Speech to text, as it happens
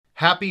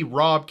Happy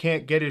Rob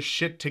can't get his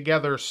shit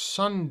together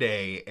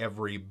Sunday,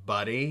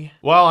 everybody.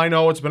 Well, I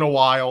know it's been a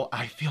while.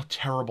 I feel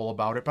terrible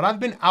about it, but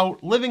I've been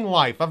out living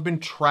life. I've been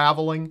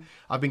traveling.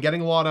 I've been getting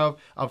a lot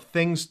of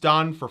things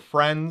done for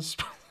friends.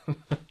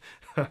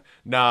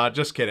 Nah,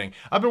 just kidding.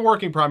 I've been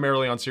working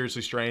primarily on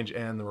Seriously Strange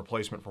and the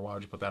replacement for Why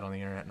Would You Put That on the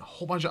Internet and a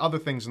whole bunch of other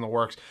things in the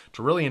works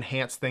to really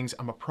enhance things.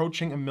 I'm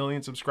approaching 1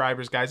 million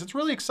subscribers, guys. It's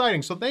really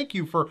exciting. So thank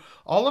you for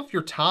all of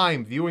your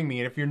time viewing me.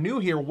 And if you're new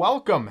here,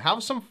 welcome.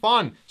 Have some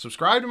fun.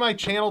 Subscribe to my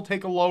channel.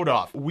 Take a load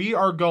off. We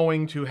are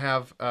going to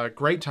have a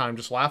great time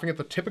just laughing at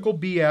the typical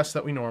BS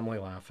that we normally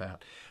laugh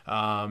at.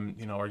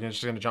 You know, we're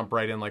just going to jump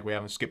right in like we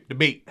haven't skipped a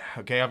beat.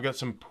 Okay, I've got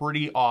some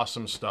pretty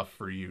awesome stuff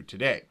for you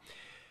today.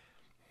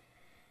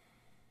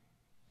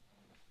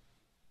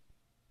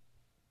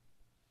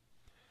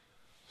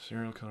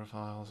 Serial killer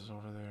files is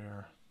over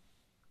there.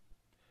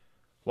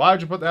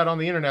 Why'd you put that on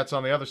the internet? It's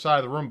on the other side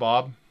of the room,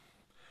 Bob.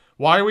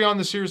 Why are we on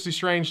the Seriously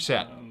Strange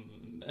set?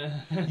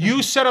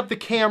 You set up the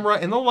camera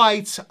and the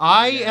lights.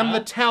 I am the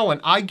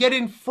talent. I get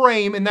in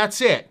frame and that's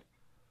it.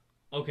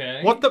 Okay.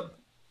 What the...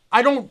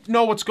 I don't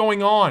know what's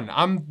going on.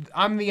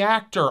 I'm the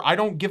actor. I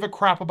don't give a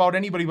crap about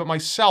anybody but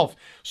myself.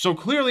 So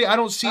clearly I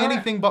don't see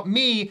anything but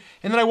me.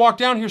 And then I walk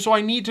down here, so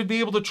I need to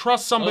be able to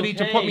trust somebody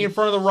to put me in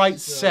front of the right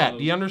set.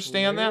 Do you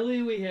understand that?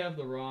 Clearly we have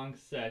the wrong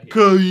set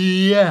here.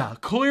 Yeah,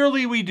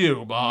 clearly we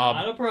do, Bob.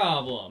 Not a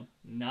problem.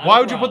 Why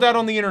would you put that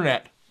on the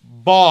internet?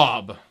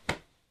 Bob.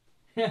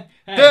 Hey.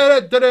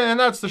 And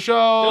that's the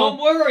show.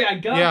 Don't worry, I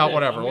got this. Yeah,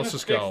 whatever. Let's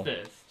just go.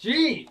 This.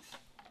 Jeez.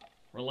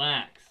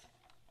 Relax.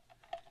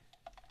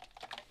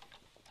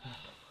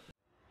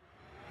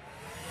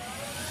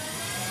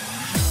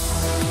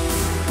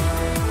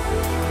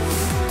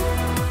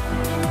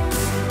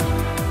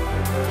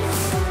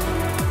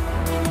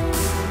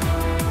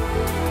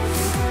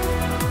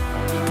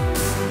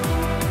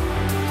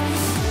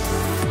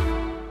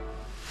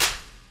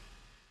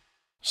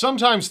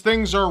 Sometimes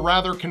things are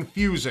rather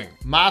confusing.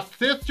 My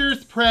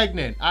sister's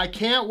pregnant. I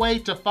can't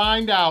wait to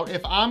find out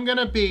if I'm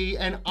gonna be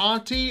an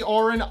auntie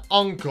or an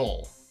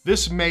uncle.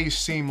 This may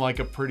seem like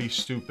a pretty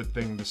stupid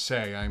thing to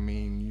say. I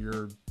mean,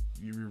 you're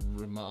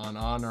an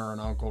aunt or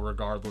an uncle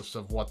regardless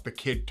of what the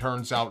kid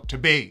turns out to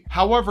be.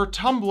 However,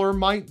 Tumblr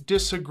might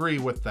disagree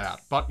with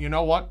that. But you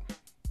know what?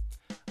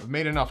 I've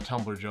made enough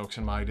Tumblr jokes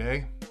in my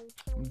day.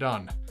 I'm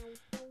done.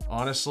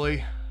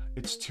 Honestly,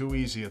 it's too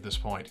easy at this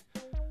point.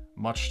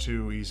 Much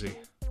too easy.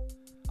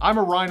 I'm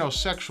a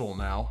rhinosexual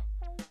now.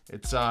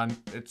 It's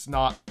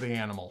not the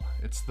animal,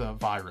 it's the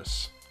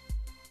virus.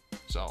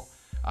 So,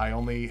 I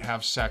only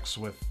have sex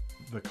with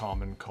the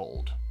common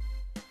cold.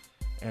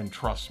 And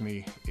trust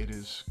me, it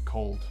is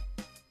cold.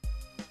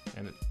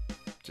 And it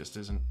just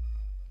isn't.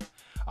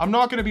 I'm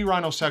not gonna be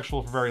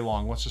rhinosexual for very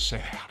long, let's just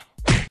say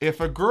that. If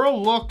a girl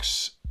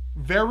looks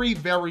very,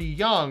 very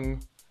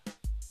young,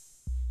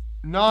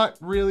 not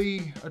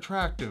really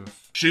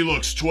attractive. She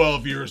looks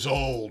 12 years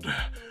old.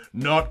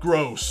 Not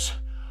gross.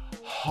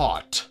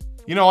 Hot.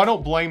 You know, I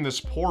don't blame this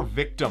poor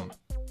victim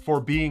for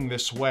being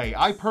this way.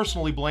 I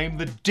personally blame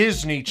the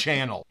Disney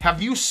Channel.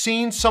 Have you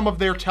seen some of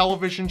their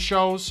television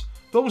shows?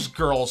 Those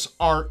girls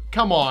are,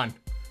 come on.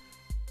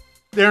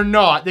 They're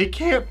not. They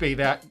can't be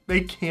that.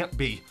 They can't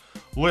be.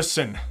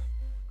 Listen.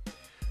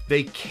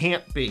 They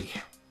can't be.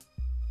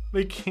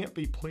 They can't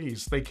be,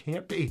 please. They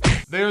can't be.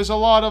 There's a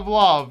lot of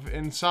love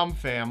in some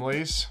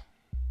families.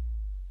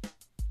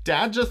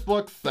 Dad just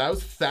looks so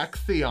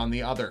sexy on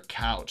the other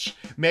couch.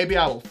 Maybe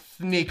I will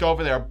sneak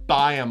over there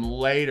by him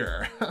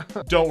later.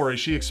 Don't worry,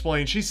 she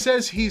explained. She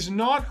says he's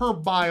not her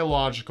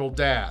biological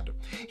dad.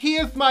 He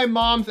is my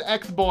mom's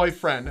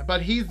ex-boyfriend,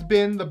 but he's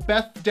been the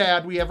best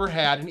dad we ever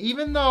had, and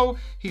even though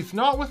he's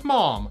not with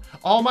Mom,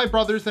 all my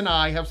brothers and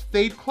I have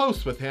stayed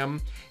close with him.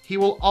 He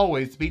will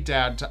always be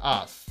dad to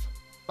us.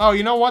 Oh,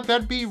 you know what?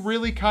 That'd be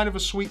really kind of a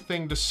sweet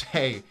thing to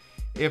say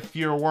if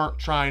you weren't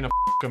trying to f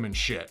him and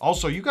shit.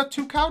 Also, you got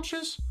 2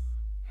 couches?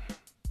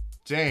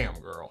 Damn,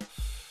 girl.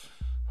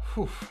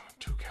 Whew,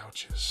 2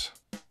 couches.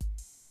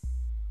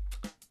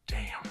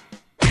 Damn.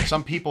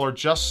 Some people are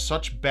just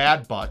such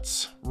bad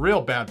butts.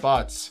 Real bad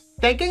butts.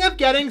 Thinking of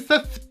getting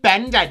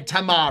suspended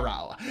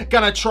tomorrow.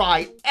 Gonna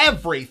try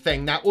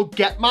everything that will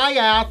get my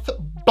ass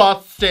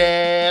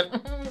busted.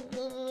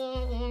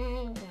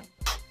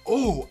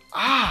 Oh,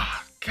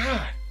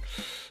 God.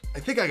 I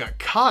think I got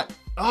cut.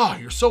 Oh,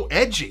 you're so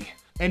edgy.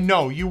 And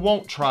no, you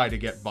won't try to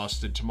get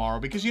busted tomorrow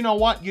because you know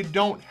what? You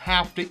don't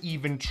have to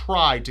even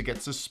try to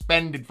get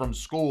suspended from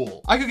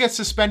school. I could get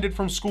suspended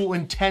from school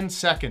in 10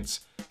 seconds.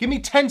 Give me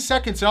 10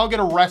 seconds and I'll get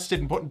arrested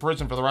and put in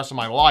prison for the rest of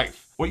my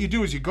life. What you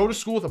do is you go to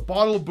school with a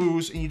bottle of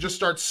booze and you just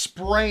start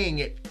spraying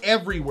it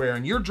everywhere,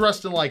 and you're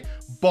dressed in like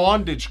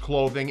bondage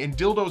clothing and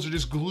dildos are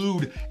just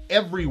glued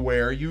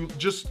everywhere. You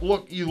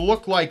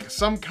look like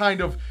some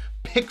kind of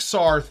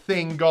Pixar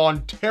thing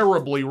gone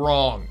terribly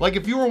wrong. Like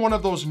if you were one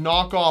of those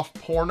knockoff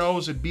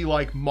pornos, it'd be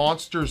like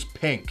Monsters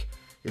Pink,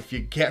 if you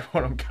get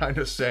what I'm kind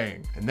of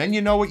saying. And then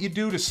you know what you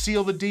do to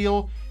seal the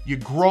deal? You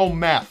grow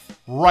meth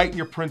right in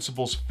your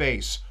principal's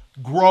face.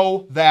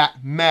 Grow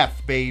that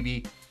meth,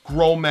 baby.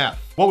 grow meth.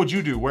 What would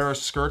you do? Wear a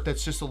skirt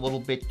that's just a little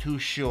bit too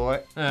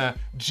short?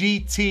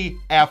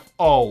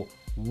 GTFO.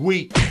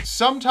 Weak.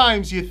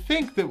 Sometimes you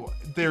think that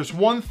there's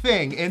one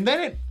thing, and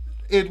then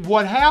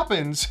what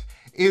happens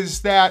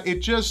is that it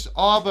just,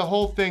 the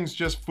whole thing's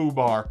just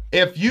foobar.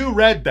 If you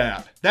read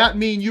that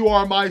mean you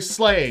are my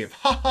slave.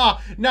 Haha,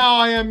 now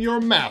I am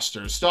your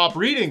master. Stop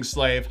reading,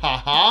 slave.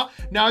 Haha,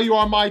 now you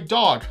are my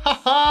dog. Ha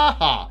ha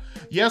ha.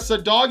 Yes, a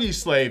doggy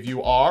slave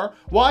you are.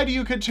 Why do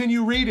you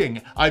continue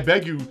reading? I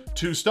beg you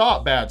to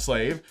stop, bad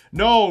slave.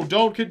 No,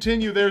 don't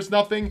continue. There's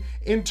nothing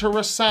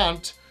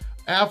interessant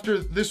after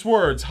this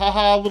words.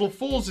 Haha, little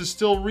fools is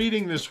still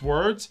reading this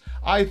words.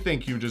 I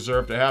think you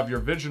deserve to have your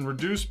vision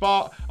reduced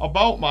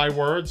about my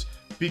words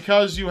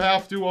because you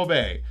have to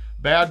obey.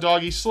 Bad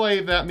doggy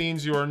slave, that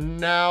means you are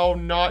now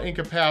not in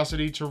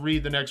capacity to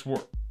read the next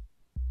word.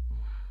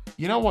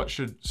 You know what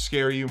should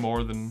scare you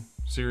more than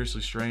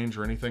Seriously Strange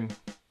or anything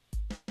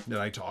that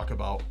I talk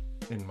about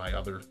in my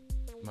other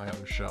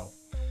show,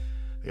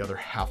 the other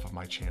half of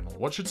my channel?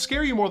 What should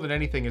scare you more than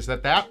anything is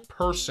that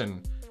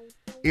person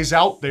is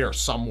out there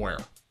somewhere.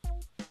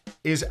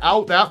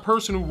 That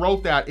person who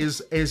wrote that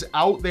is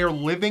out there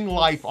living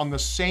life on the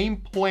same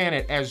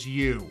planet as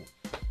you.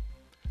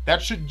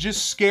 That should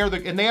just scare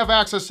and they have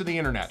access to the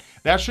internet.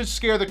 That should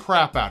scare the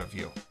crap out of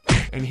you.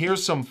 And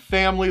here's some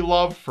family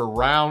love for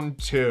round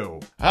 2.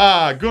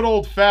 Good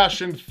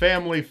old-fashioned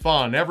family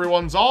fun.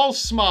 Everyone's all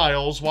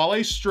smiles while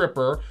a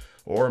stripper,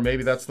 or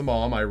maybe that's the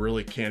mom, I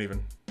really can't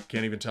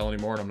even tell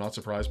anymore, and I'm not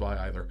surprised by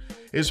either,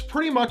 is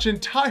pretty much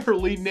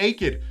entirely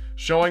naked,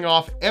 showing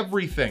off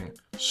everything,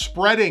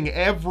 spreading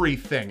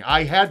everything.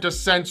 I had to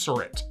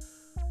censor it.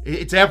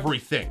 It's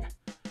everything.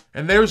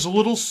 And there's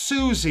little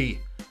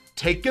Susie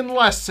taking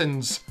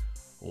lessons,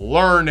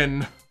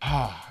 learning.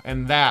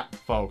 And that,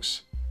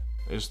 folks,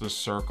 is the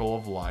circle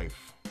of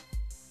life.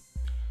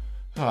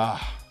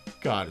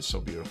 God is so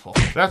beautiful.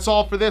 That's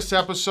all for this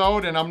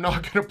episode, and I'm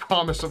not gonna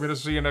promise I'm gonna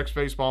see you next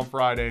Facepalm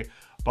Friday,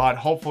 but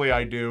hopefully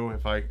I do.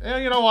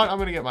 You know what? I'm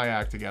gonna get my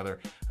act together.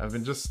 I've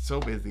been just so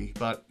busy,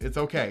 but it's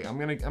okay. I'm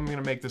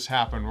gonna make this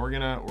happen. We're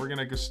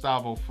gonna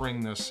Gustavo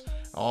Fring this,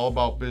 all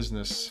about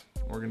business.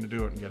 We're gonna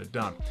do it and get it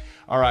done.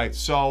 All right,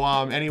 so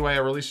anyway, I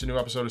released a new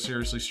episode of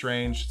Seriously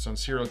Strange. It's on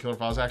Serial Killer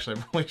Files. Actually,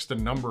 I've released a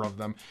number of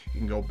them. You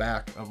can go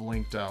back. I've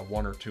linked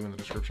 1 or 2 in the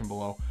description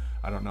below.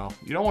 I don't know.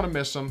 You don't want to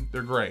miss them.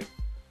 They're great.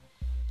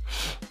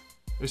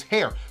 There's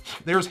hair.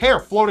 There's hair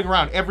floating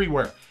around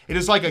everywhere. It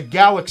is like a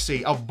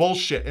galaxy of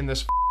bullshit in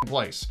this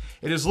place.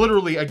 It is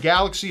literally a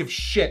galaxy of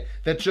shit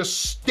that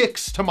just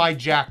sticks to my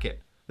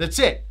jacket. That's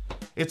it.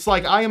 It's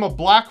like I am a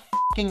black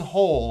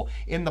hole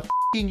in the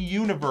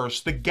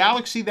universe, the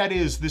galaxy that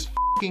is this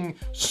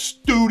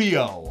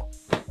studio.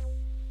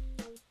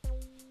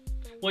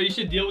 Well, you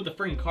should deal with the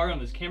freaking card on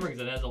this camera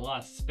because it has a lot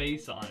of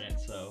space on it,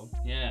 so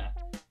yeah.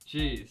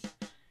 Jeez.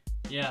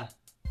 Yeah.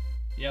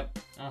 Yep.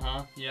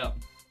 Yep.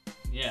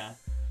 Yeah.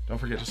 Don't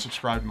forget to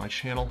subscribe to my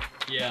channel.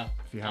 Yeah.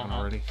 If you haven't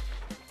already.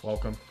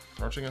 Welcome.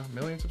 Approaching 1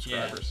 million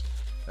subscribers.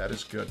 Yeah. That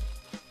is good.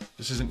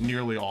 This isn't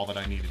nearly all that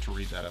I needed to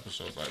read that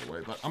episode, by the way,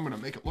 but I'm gonna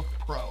make it look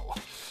pro.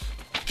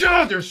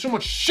 God, there's so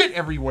much shit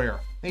everywhere.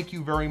 Thank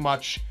you very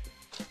much.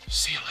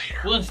 See you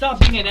later. Well, then stop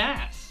being an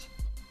ass.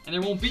 And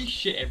there won't be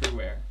shit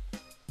everywhere.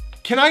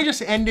 Can I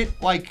just end it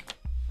like,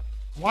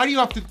 why do you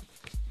have to?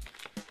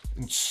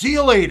 See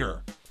you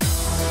later.